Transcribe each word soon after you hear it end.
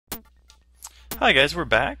Hi guys, we're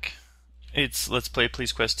back. It's Let's Play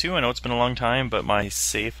Police Quest 2. I know it's been a long time, but my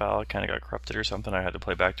save file kind of got corrupted or something. I had to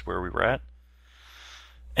play back to where we were at.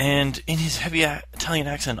 And in his heavy Italian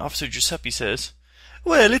accent, Officer Giuseppe says,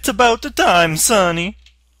 "Well, it's about the time, Sonny.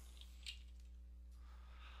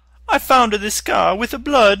 I found this car with the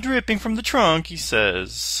blood dripping from the trunk," he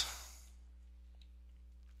says.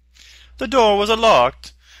 "The door was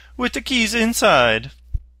locked, with the keys inside.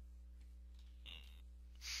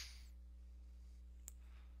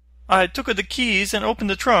 I took the keys and opened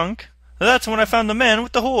the trunk. That's when I found the man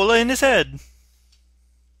with the hole in his head.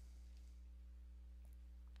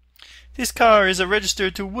 This car is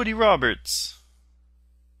registered to Woody Roberts."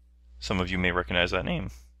 Some of you may recognize that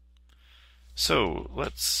name. So,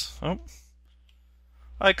 let's...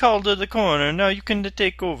 I called the coroner. Now you can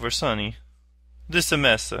take over, Sonny. This a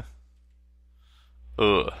mess.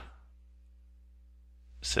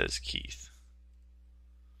 Says Keith.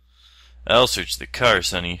 "I'll search the car,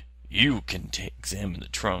 Sonny. You can examine the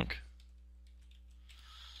trunk."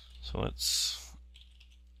 So let's...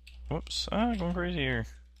 Whoops, going crazy here.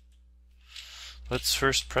 Let's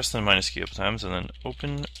first press the minus key a couple times and then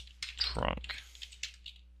open trunk.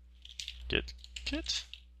 Get kit.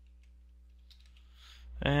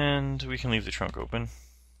 And we can leave the trunk open.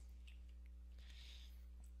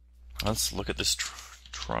 Let's look at this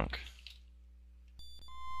trunk.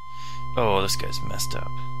 Oh, this guy's messed up.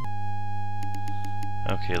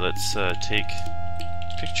 Okay, let's take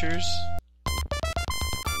pictures.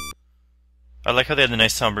 I like how they had the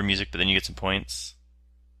nice somber music, but then you get some points.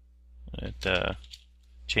 It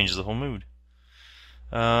changes the whole mood.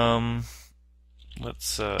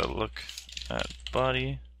 Let's look at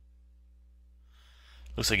body.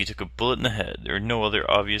 Looks like he took a bullet in the head. There are no other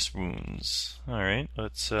obvious wounds. Alright,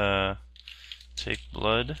 let's take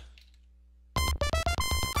blood.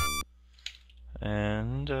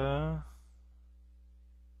 And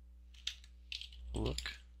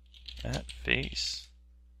look at face.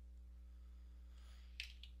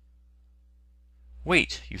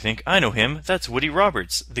 Wait, you think? I know him. That's Woody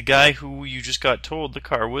Roberts, the guy who you just got told the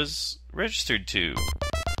car was registered to.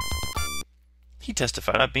 He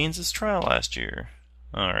testified at Bains' trial last year.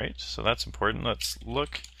 Alright, so that's important. Let's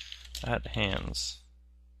look at hands.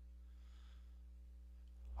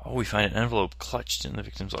 Oh, we find an envelope clutched in the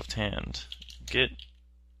victim's left hand. Get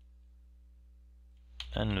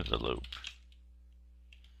envelope.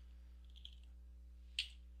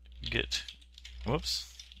 Get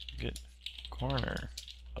corner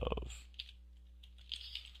of.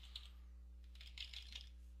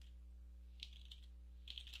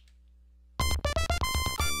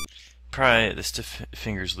 Pry the stiff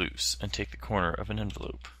fingers loose and take the corner of an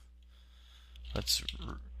envelope. Let's...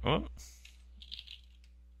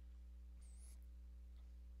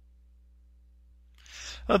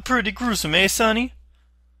 Pretty gruesome, eh, Sonny?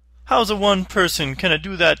 How's a one person can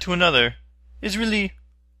do that to another? Is really,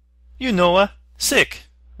 sick.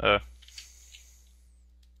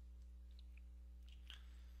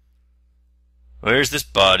 Where's this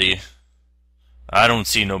body? I don't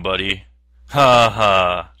see nobody. Ha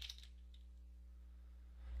ha.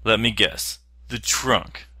 Let me guess. The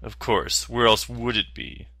trunk, of course. Where else would it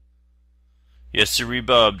be? Yes, sirree,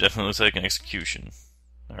 Bob. Definitely looks like an execution.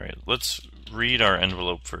 Alright, let's read our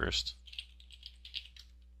envelope first.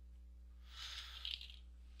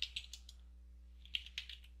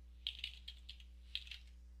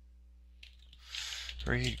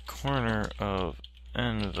 Read corner of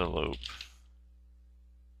envelope.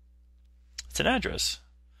 It's an address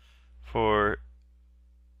for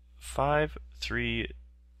 753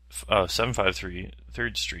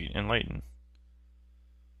 3rd Street in Layton.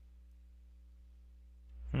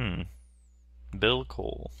 Bill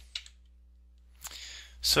Cole.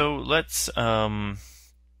 So let's remove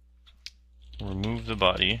the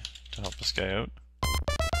body to help this guy out.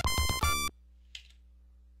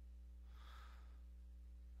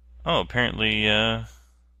 Oh, apparently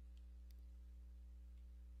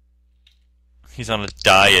he's on a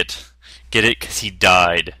diet. Get it? 'Cause he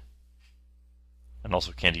died. And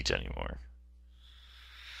also can't eat anymore.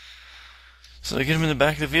 So they get him in the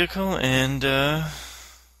back of the vehicle and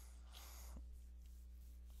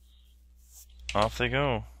off they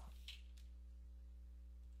go.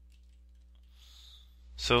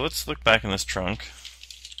 So let's look back in this trunk.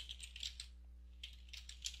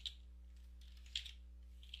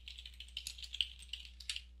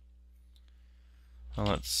 Now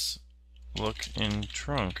let's look in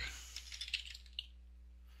trunk.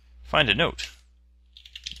 Find a note.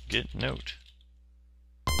 Get note.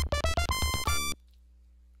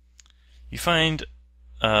 You find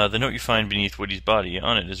the note you find beneath Woody's body.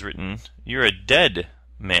 On it is written, "You're a dead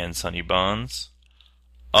man, Sonny Bonds."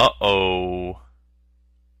 Uh-oh.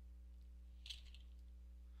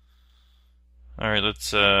 Alright,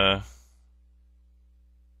 let's,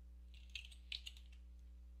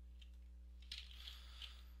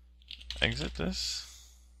 exit this.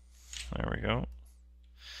 There we go.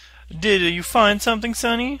 Did you find something,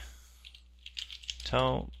 Sonny?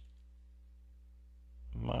 Tell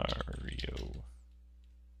Mario.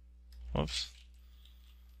 Whoops.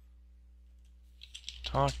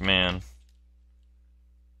 Talk, man.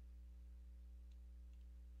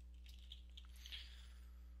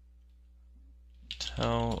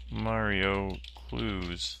 Tell Mario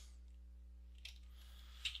clues.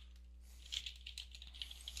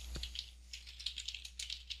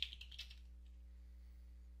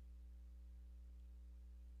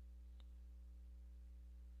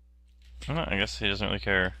 I guess he doesn't really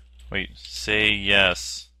care. Wait, say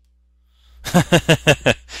yes.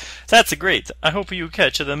 That's great. I hope you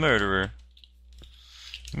catch the murderer.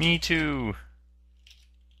 Me too.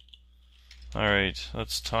 Alright,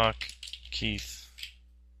 let's talk Keith.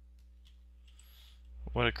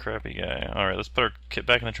 What a crappy guy. Alright, let's put our kit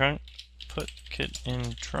back in the trunk. Put kit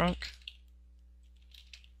in trunk.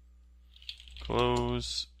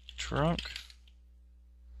 Close trunk.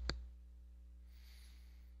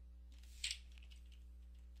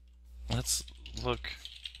 Let's look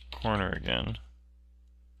corner again.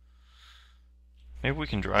 Maybe we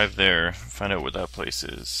can drive there, find out what that place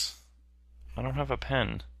is. I don't have a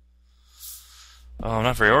pen. Oh, I'm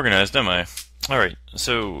not very organized, am I? Alright,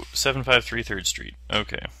 so 753 3rd Street.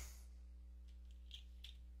 Okay.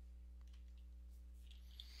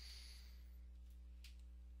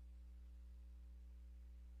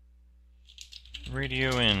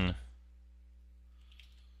 Radio in.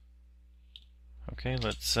 Okay,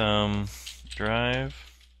 let's drive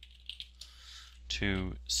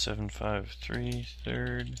to 753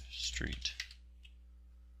 3rd Street.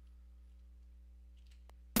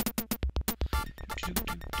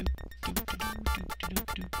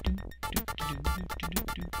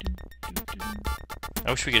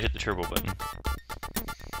 I wish we could hit the turbo button.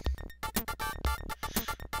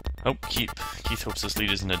 Oh, Keith hopes this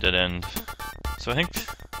lead isn't a dead end. So I think,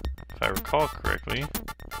 if I recall correctly,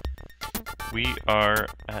 we are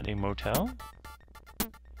at a motel?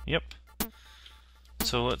 Yep.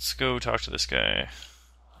 So let's go talk to this guy.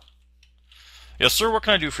 Yes, sir, what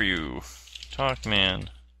can I do for you? Talk, man.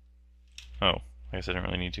 Oh, I guess I didn't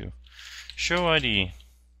really need to. Show ID.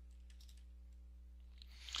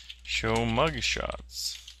 Show mug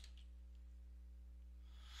shots.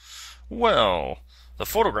 Well, the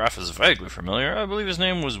photograph is vaguely familiar. I believe his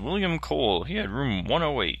name was William Cole. He had room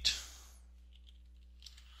 108.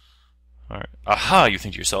 Alright. Aha, you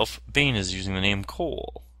think to yourself, Bain is using the name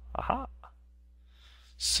Cole. Aha.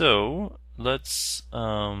 So, let's,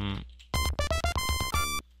 get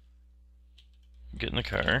in the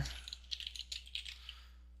car.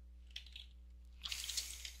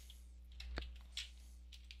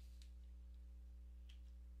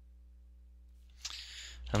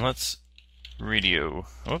 And let's radio.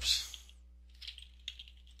 Oops.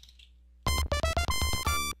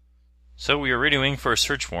 So we are radioing for a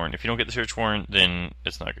search warrant. If you don't get the search warrant, then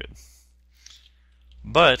it's not good.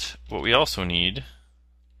 But what we also need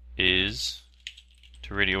is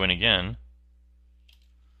to radio in again.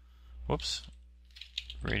 Whoops.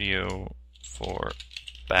 Radio for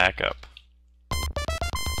backup.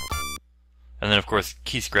 And then of course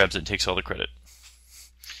Keith grabs it and takes all the credit.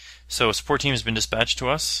 So a support team has been dispatched to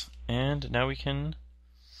us, and now we can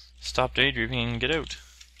stop daydreaming and get out.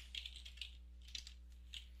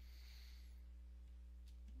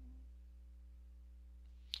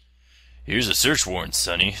 Here's a search warrant,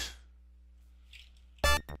 Sonny.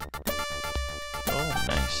 Oh,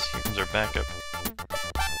 nice. Here comes our backup.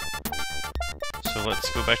 So let's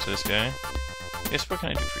go back to this guy. Yes, what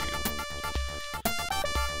can I do for you?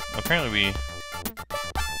 Apparently we have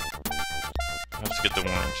to get the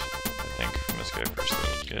warrant, I think, from this guy first. So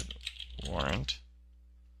let's get warrant.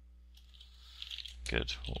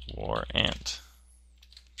 Get warrant.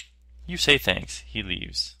 You say thanks. He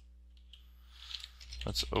leaves.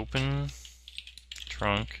 Let's open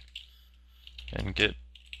trunk and get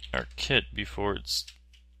our kit before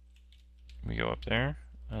we go up there.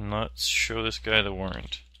 And let's show this guy the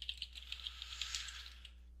warrant.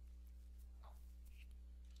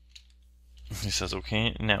 He says,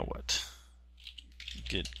 okay, now what?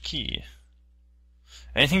 Get key.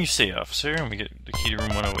 Anything you say, officer, and we get the key to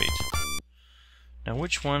room 108. Now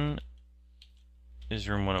which one is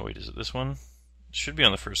room 108? Is it this one? It should be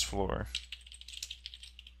on the first floor.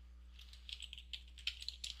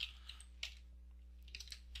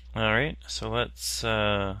 Alright, so let's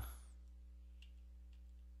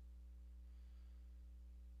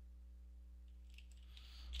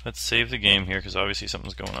Let's save the game here because obviously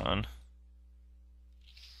something's going on.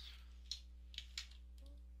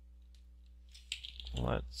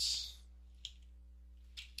 Let's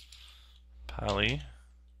Pally.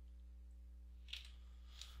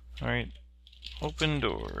 Alright, open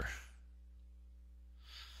door.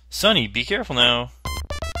 Sonny, be careful now.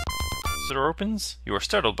 As the door opens, you are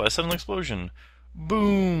startled by a sudden explosion.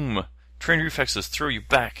 Boom! Trained reflexes throw you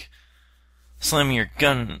back, slamming your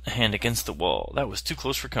gun hand against the wall. That was too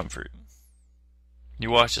close for comfort.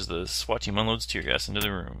 You watch as the SWAT team unloads tear gas into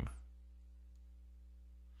the room.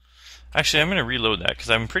 Actually, I'm going to reload that because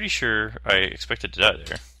I'm pretty sure I expected to die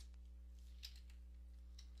there.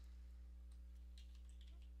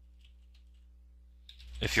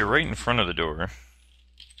 If you're right in front of the door...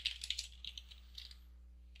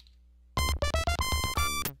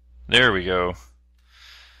 There we go.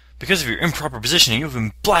 Because of your improper positioning, you've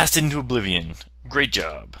been blasted into oblivion. Great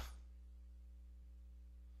job.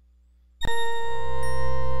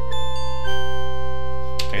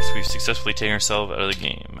 I guess we've successfully taken ourselves out of the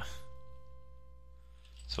game.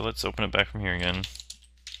 So let's open it back from here again.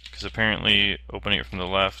 Because apparently opening it from the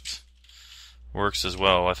left works as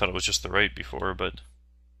well. I thought it was just the right before, but...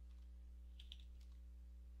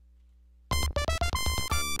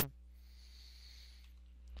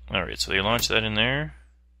 Alright, so they launched that in there.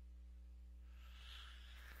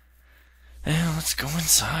 And let's go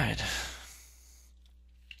inside.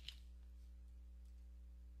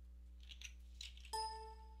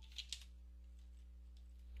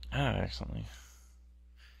 Ah, excellently.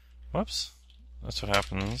 Whoops. That's what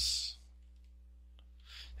happens.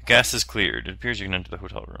 The gas is cleared. It appears you can enter the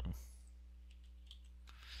hotel room.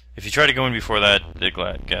 If you try to go in before that, the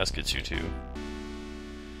gas gets you too.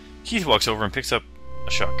 Keith walks over and picks up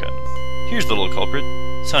a shotgun. Here's the little culprit.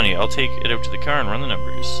 Sonny, I'll take it out to the car and run the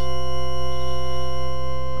numbers.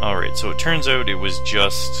 Alright, so it turns out it was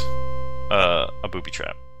just a booby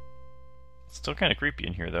trap. Still kind of creepy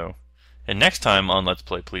in here, though. And next time on Let's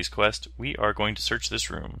Play Police Quest, we are going to search this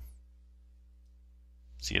room.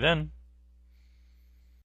 See you then.